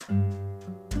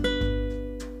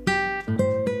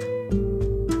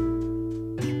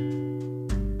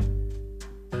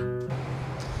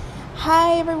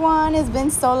Hi everyone, it's been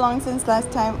so long since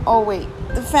last time. Oh wait,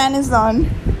 the fan is on.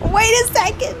 Wait a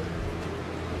second.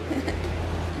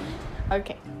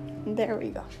 Okay, there we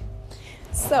go.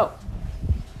 So,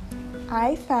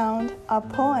 I found a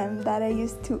poem that I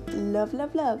used to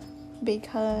love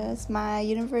because my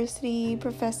university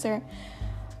professor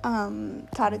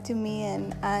taught it to me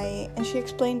and she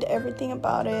explained everything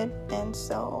about it, and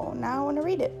so now I want to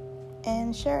read it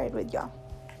and share it with y'all.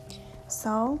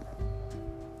 So,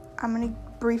 I'm going to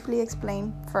briefly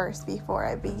explain first before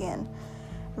I begin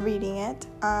reading it.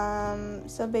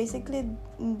 So basically,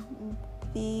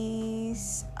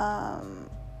 these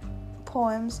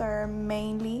poems are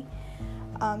mainly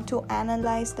to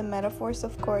analyze the metaphors,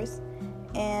 of course,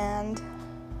 and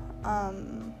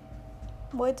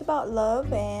it's about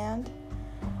love and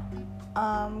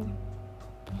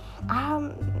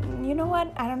you know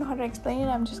what? I don't know how to explain it.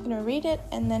 I'm just going to read it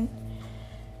and then,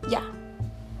 yeah.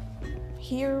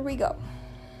 Here we go.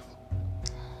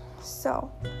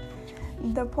 So,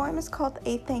 the poem is called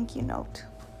A Thank You Note.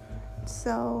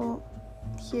 So,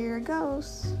 here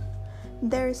goes.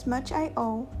 There is much I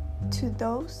owe to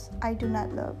those I do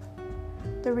not love.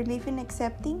 The relief in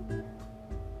accepting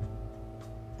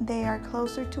they are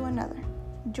closer to another.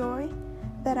 Joy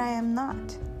that I am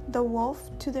not the wolf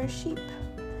to their sheep.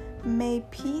 May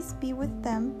peace be with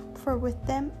them, for with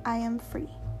them I am free.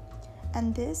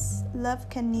 And this love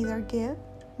can neither give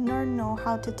nor know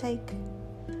how to take.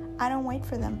 I don't wait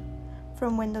for them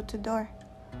from window to door,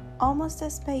 almost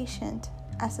as patient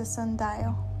as a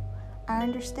sundial. I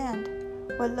understand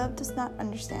what love does not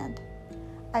understand.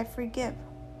 I forgive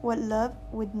what love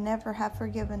would never have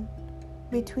forgiven.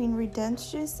 Between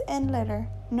redemptions and letter,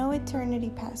 no eternity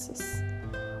passes,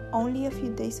 only a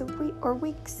few days or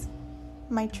weeks.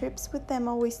 My trips with them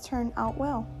always turn out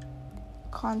well.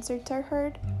 Concerts are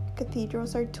heard,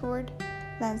 cathedrals are toured,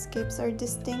 landscapes are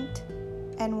distinct,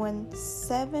 and when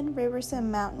 7 rivers and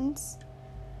mountains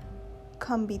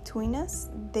come between us,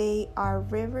 they are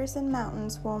rivers and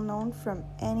mountains well known from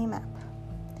any map.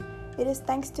 It is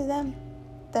thanks to them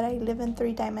that I live in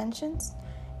 3 dimensions,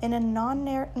 in a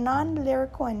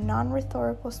non-lyrical and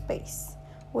non-rhetorical space,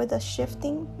 with a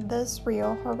shifting, thus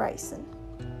real horizon.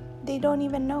 They don't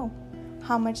even know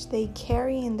how much they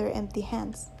carry in their empty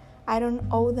hands. I don't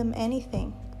owe them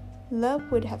anything,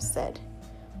 love would have said,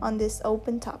 on this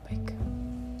open topic.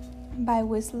 By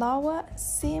Wisława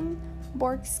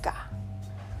Szymborska.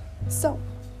 So,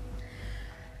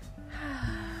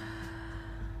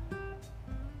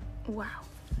 wow.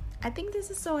 I think this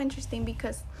is so interesting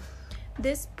because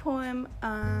this poem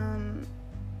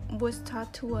was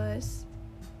taught to us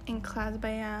in class by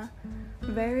a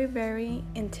very, very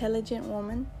intelligent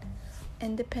woman,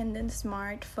 independent,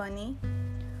 smart, funny,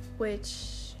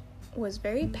 which was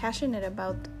very passionate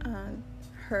about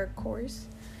her course.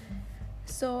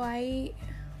 So I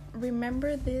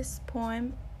remember this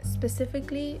poem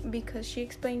specifically because she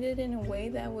explained it in a way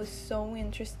that was so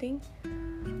interesting.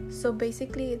 So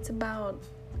basically it's about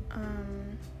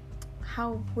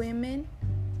how women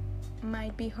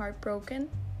might be heartbroken,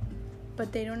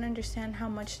 but they don't understand how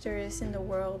much there is in the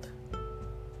world,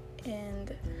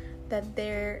 and that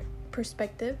their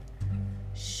perspective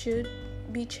should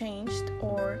be changed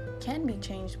or can be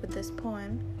changed with this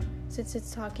poem, since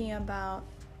it's talking about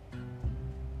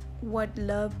what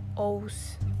love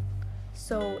owes.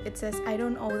 So it says, I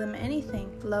don't owe them anything,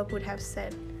 love would have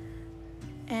said.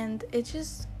 And it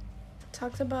just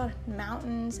talks about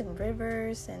mountains and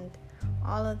rivers and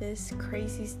all of this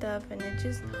crazy stuff, and it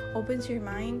just opens your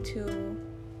mind to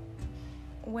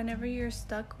whenever you're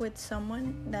stuck with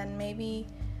someone that maybe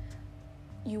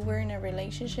you were in a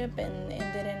relationship and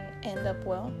it didn't end up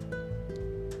well,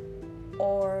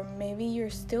 or maybe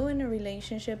you're still in a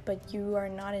relationship but you are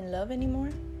not in love anymore,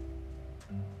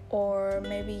 or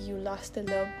maybe you lost a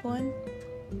loved one.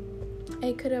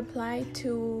 It could apply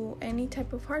to any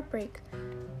type of heartbreak,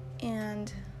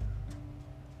 and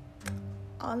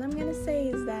all I'm gonna say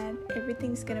is that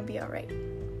everything's gonna be alright.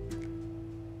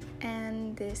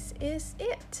 And this is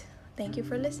it. Thank you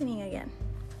for listening again.